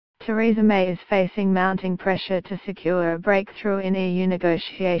Theresa May is facing mounting pressure to secure a breakthrough in EU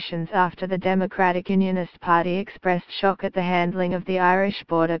negotiations after the Democratic Unionist Party expressed shock at the handling of the Irish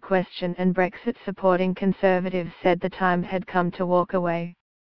border question, and Brexit-supporting Conservatives said the time had come to walk away.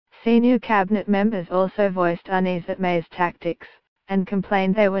 Senior cabinet members also voiced unease at May's tactics, and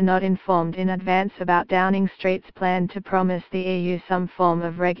complained they were not informed in advance about Downing Street's plan to promise the EU some form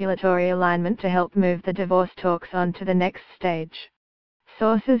of regulatory alignment to help move the divorce talks on to the next stage.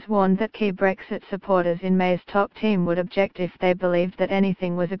 Sources warned that key Brexit supporters in May's top team would object if they believed that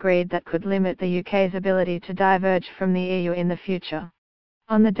anything was agreed that could limit the UK's ability to diverge from the EU in the future.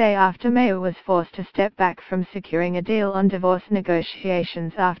 On the day after May was forced to step back from securing a deal on divorce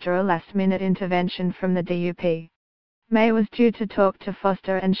negotiations after a last-minute intervention from the DUP. May was due to talk to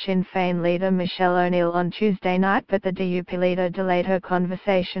Foster and Sinn Féin leader Michelle O'Neill on Tuesday night, but the DUP leader delayed her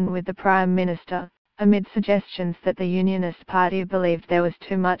conversation with the Prime Minister, amid suggestions that the Unionist Party believed there was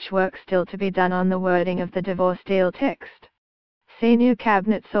too much work still to be done on the wording of the divorce deal text. Senior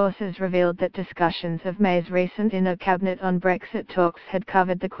cabinet sources revealed that discussions of May's recent inner cabinet on Brexit talks had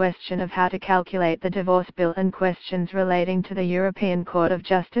covered the question of how to calculate the divorce bill and questions relating to the European Court of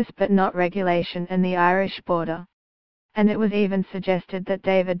Justice but not regulation and the Irish border. And it was even suggested that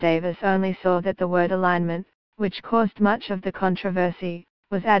David Davis only saw that the word alignment, which caused much of the controversy,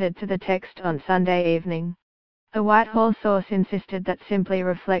 was added to the text on Sunday evening. A Whitehall source insisted that simply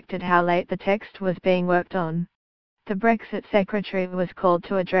reflected how late the text was being worked on. The Brexit Secretary was called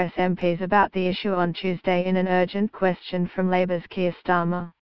to address MPs about the issue on Tuesday in an urgent question from Labour's Keir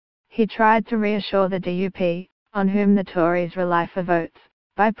Starmer. He tried to reassure the DUP, on whom the Tories rely for votes,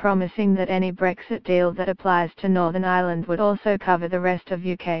 by promising that any Brexit deal that applies to Northern Ireland would also cover the rest of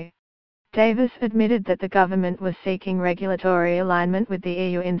UK. Davis admitted that the government was seeking regulatory alignment with the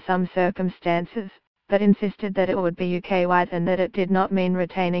EU in some circumstances, but insisted that it would be UK-wide and that it did not mean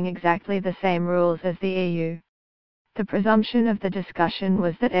retaining exactly the same rules as the EU. The presumption of the discussion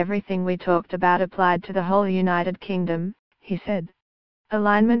was that everything we talked about applied to the whole United Kingdom, he said.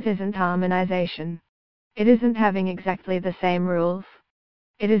 Alignment isn't harmonisation. It isn't having exactly the same rules.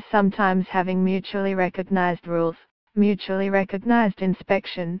 It is sometimes having mutually recognised rules, mutually recognised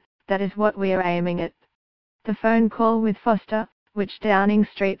inspection. That is what we are aiming at. The phone call with Foster, which Downing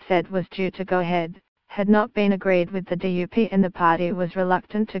Street said was due to go ahead, had not been agreed with the DUP, and the party was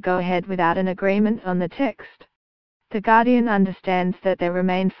reluctant to go ahead without an agreement on the text. The Guardian understands that there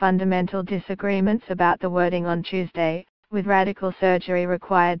remain fundamental disagreements about the wording on Tuesday, with radical surgery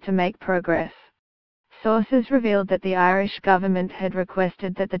required to make progress. Sources revealed that the Irish government had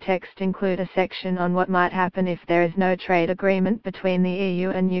requested that the text include a section on what might happen if there is no trade agreement between the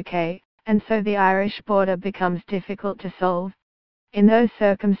EU and UK, and so the Irish border becomes difficult to solve. In those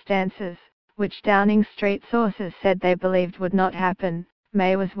circumstances, which Downing Street sources said they believed would not happen,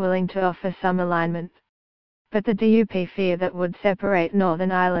 May was willing to offer some alignment. But the DUP fear that would separate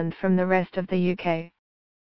Northern Ireland from the rest of the UK.